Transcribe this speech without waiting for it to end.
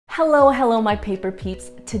Hello my paper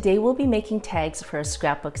peeps. Today we'll be making tags for our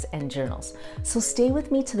scrapbooks and journals. So stay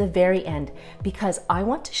with me to the very end because I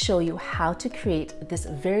want to show you how to create this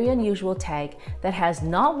very unusual tag that has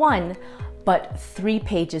not one, but 3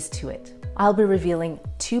 pages to it. I'll be revealing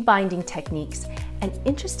 2 binding techniques and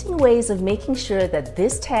interesting ways of making sure that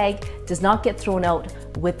this tag does not get thrown out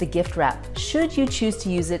with the gift wrap, should you choose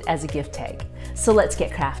to use it as a gift tag. So let's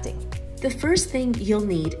get crafting. The first thing you'll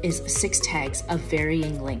need is 6 tags of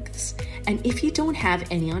varying lengths. And if you don't have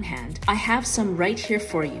any on hand, I have some right here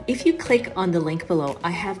for you. If you click on the link below,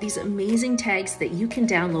 I have these amazing tags that you can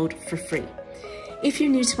download for free. If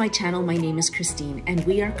you're new to my channel, my name is Christine and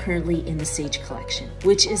we are currently in the Sage Collection,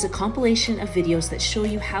 which is a compilation of videos that show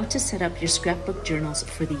you how to set up your scrapbook journals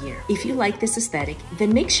for the year. If you like this aesthetic,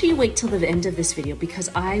 then make sure you wait till the end of this video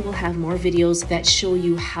because I will have more videos that show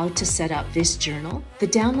you how to set up this journal. The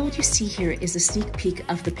download you see here is a sneak peek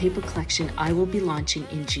of the paper collection I will be launching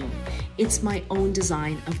in June. It's my own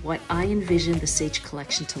design of what I envision the Sage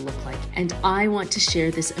Collection to look like, and I want to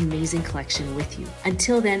share this amazing collection with you.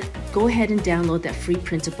 Until then, go ahead and download that free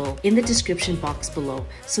printable in the description box below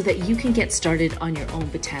so that you can get started on your own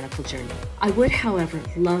botanical journey. I would, however,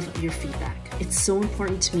 love your feedback. It's so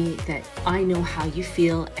important to me that I know how you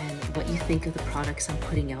feel and what you think of the products I'm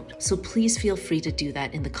putting out. So please feel free to do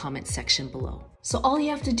that in the comment section below. So all you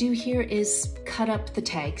have to do here is cut up the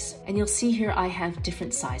tags, and you'll see here I have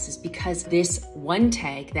different sizes because this one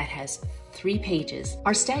tag that has 3 pages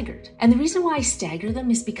are staggered. And the reason why I stagger them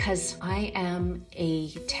is because I am a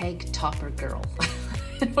tag topper girl.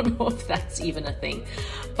 I don't know if that's even a thing,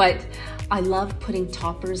 but I love putting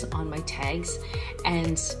toppers on my tags,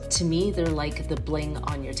 and to me they're like the bling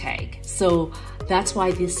on your tag. So that's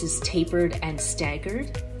why this is tapered and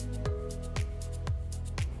staggered.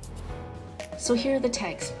 So here are the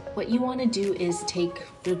tags. What you want to do is take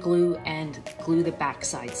your glue and glue the back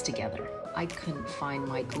sides together. I couldn't find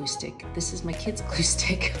my glue stick. This is my kid's glue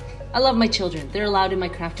stick. I love my children. They're allowed in my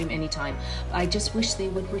craft room anytime. I just wish they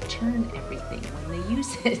would return everything when they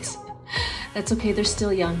use it. That's okay, they're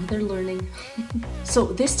still young, they're learning. So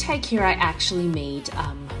this tag here I actually made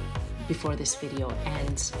before this video,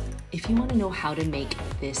 and if you want to know how to make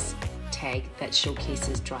this tag that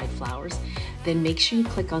showcases dried flowers, then make sure you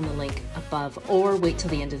click on the link above or wait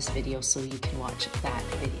till the end of this video so you can watch that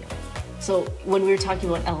video. So when we were talking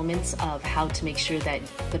about elements of how to make sure that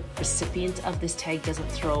the recipient of this tag doesn't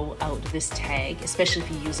throw out this tag, especially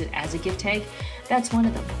if you use it as a gift tag, that's one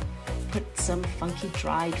of them. Put some funky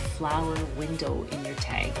dried flower window in your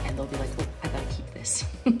tag and they'll be like, oh, I gotta keep this.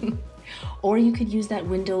 Or you could use that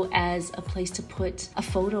window as a place to put a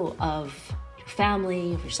photo of your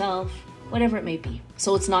family, of yourself, whatever it may be.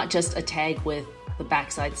 So it's not just a tag with the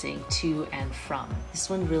backside saying to and from. This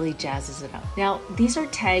one really jazzes it up. Now, these are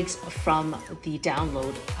tags from the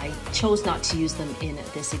download. I chose not to use them in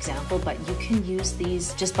this example, but you can use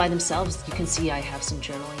these just by themselves. You can see I have some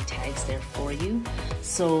journaling tags there for you.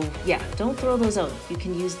 So yeah, don't throw those out. You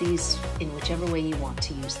can use these in whichever way you want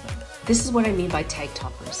to use them. This is what I mean by tag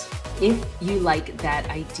toppers. If you like that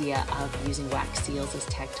idea of using wax seals as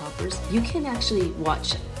tag toppers, you can actually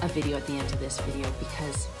watch a video at the end of this video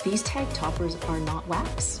because these tag toppers are not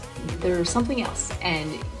wax. They're something else,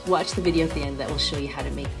 and watch the video at the end that will show you how to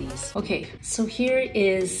make these. Okay, so here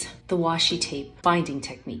is the washi tape binding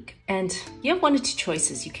technique. And you have 1 of 2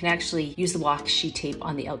 choices. You can actually use the washi tape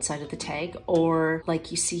on the outside of the tag, or like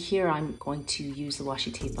you see here, I'm going to use the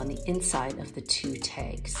washi tape on the inside of the 2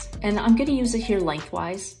 tags. And I'm going to use it here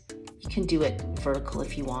lengthwise. You can do it vertical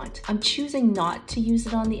if you want. I'm choosing not to use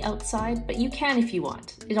it on the outside, but you can if you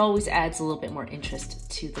want. It always adds a little bit more interest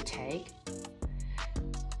to the tag.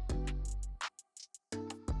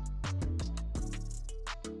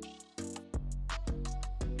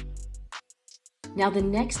 Now the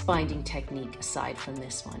next binding technique aside from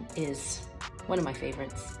this one is one of my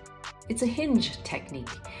favorites. It's a hinge technique,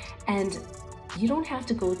 and you don't have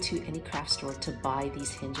to go to any craft store to buy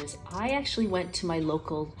these hinges. I actually went to my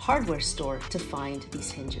local hardware store to find these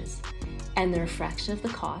hinges, and they're a fraction of the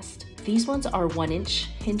cost. These ones are 1-inch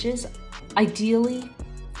hinges. Ideally,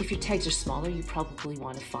 if your tags are smaller, you probably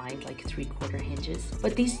want to find like 3/4 hinges,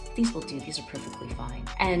 but these will do. These are perfectly fine.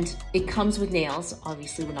 And it comes with nails.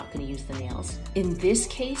 Obviously, we're not going to use the nails. In this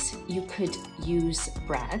case, you could use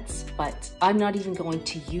brads, but I'm not even going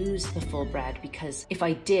to use the full brad because if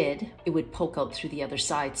I did, it would poke out through the other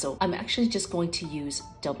side. So I'm actually just going to use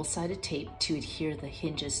double-sided tape to adhere the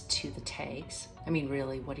hinges to the tags. I mean,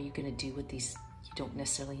 really, what are you going to do with these? You don't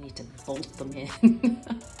necessarily need to bolt them in.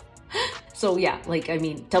 So yeah, like, I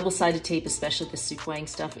mean, double-sided tape, especially the Sukwang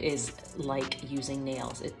stuff, is like using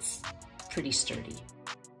nails. It's pretty sturdy.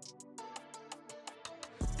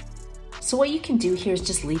 So what you can do here is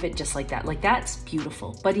just leave it just like that. Like that's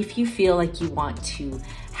beautiful. But if you feel like you want to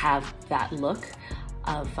have that look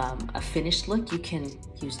of a finished look, you can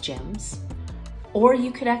use gems, or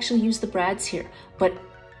you could actually use the brads here. But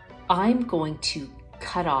I'm going to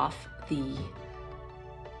cut off the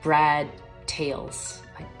brad tails.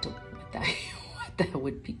 I don't know what that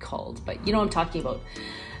would be called, but you know what I'm talking about.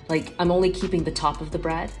 Like I'm only keeping the top of the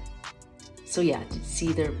brad. So yeah,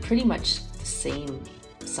 see, they're pretty much the same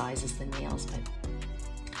size as the nails.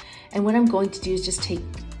 And what I'm going to do is just take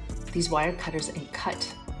these wire cutters and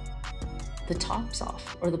cut the tops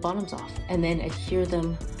off or the bottoms off, and then adhere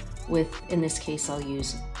them with, in this case, I'll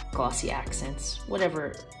use Glossy Accents,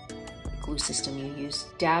 whatever glue system you use.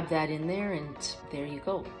 Dab that in there and there you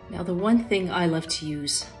go. Now the one thing I love to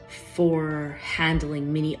use for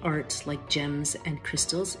handling mini art like gems and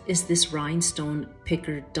crystals is this rhinestone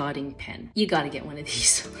picker dotting pen. You gotta get one of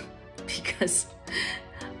these because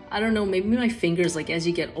I don't know, maybe my fingers, like as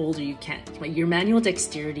you get older, you can't, your manual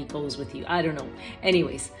dexterity goes with you. I don't know.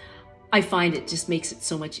 Anyways, I find it just makes it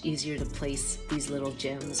so much easier to place these little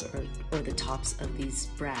gems or the tops of these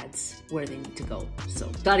brads where they need to go.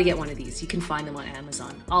 So gotta get one of these. You can find them on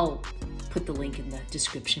Amazon. I'll put the link in the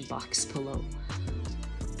description box below.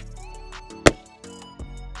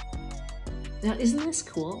 Now, isn't this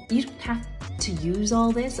cool? You don't have to use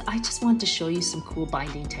all this. I just want to show you some cool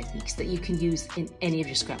binding techniques that you can use in any of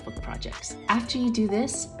your scrapbook projects. After you do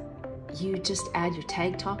this, you just add your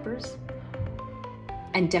tag toppers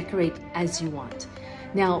and decorate as you want.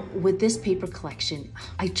 Now, with this paper collection,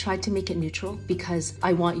 I tried to make it neutral because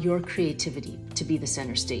I want your creativity to be the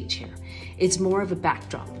center stage here. It's more of a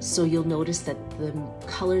backdrop, so you'll notice that the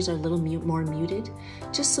colors are a little more muted,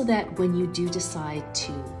 just so that when you do decide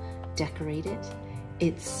to decorate it,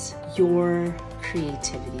 it's your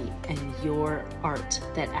creativity and your art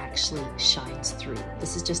that actually shines through.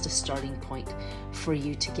 This is just a starting point for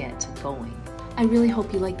you to get going. I really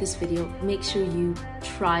hope you like this video. Make sure you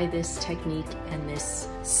try this technique and this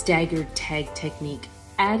staggered tag technique.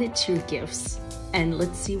 Add it to your gifts and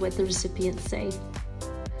let's see what the recipients say.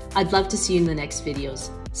 I'd love to see you in the next videos.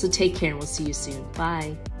 So take care and we'll see you soon.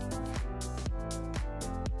 Bye.